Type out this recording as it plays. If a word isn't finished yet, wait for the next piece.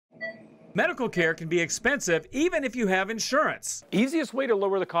Medical care can be expensive even if you have insurance. Easiest way to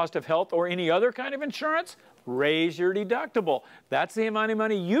lower the cost of health or any other kind of insurance? Raise your deductible. That's the amount of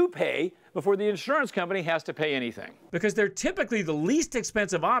money you pay before the insurance company has to pay anything. Because they're typically the least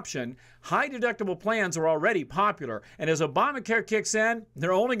expensive option, high deductible plans are already popular, and as Obamacare kicks in,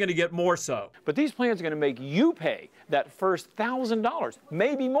 they're only going to get more so. But these plans are going to make you pay that first $1,000,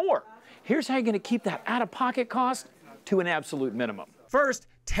 maybe more. Here's how you're going to keep that out-of-pocket cost to an absolute minimum. First,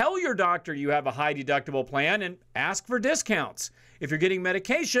 tell your doctor you have a high deductible plan and ask for discounts. If you're getting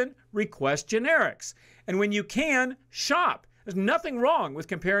medication, request generics. And when you can, shop. There's nothing wrong with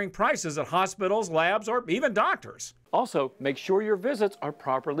comparing prices at hospitals, labs, or even doctors. Also, make sure your visits are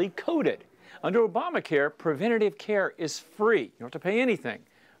properly coded. Under Obamacare, preventative care is free. You don't have to pay anything.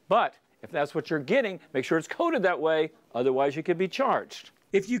 But if that's what you're getting, make sure it's coded that way. Otherwise, you could be charged.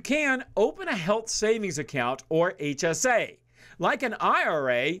 If you can, open a health savings account or HSA. Like an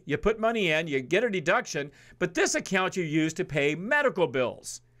IRA, you put money in, you get a deduction, but this account you use to pay medical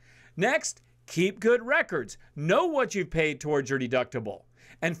bills. Next, keep good records. Know what you've paid towards your deductible.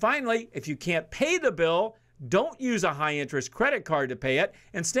 And finally, if you can't pay the bill, don't use a high-interest credit card to pay it.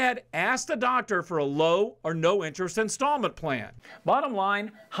 Instead, ask the doctor for a low or no-interest installment plan. Bottom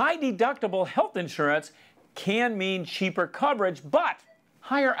line, high-deductible health insurance can mean cheaper coverage, but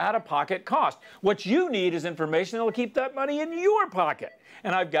higher out-of-pocket cost. What you need is information that will keep that money in your pocket.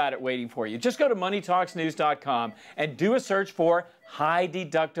 And I've got it waiting for you. Just go to moneytalksnews.com and do a search for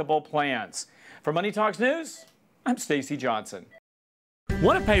high-deductible plans. For Money Talks News, I'm Stacy Johnson.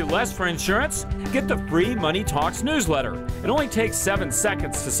 Want to pay less for insurance? Get the free Money Talks newsletter. It only takes 7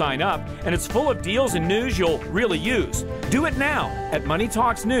 seconds to sign up, and it's full of deals and news you'll really use. Do it now at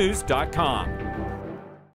moneytalksnews.com.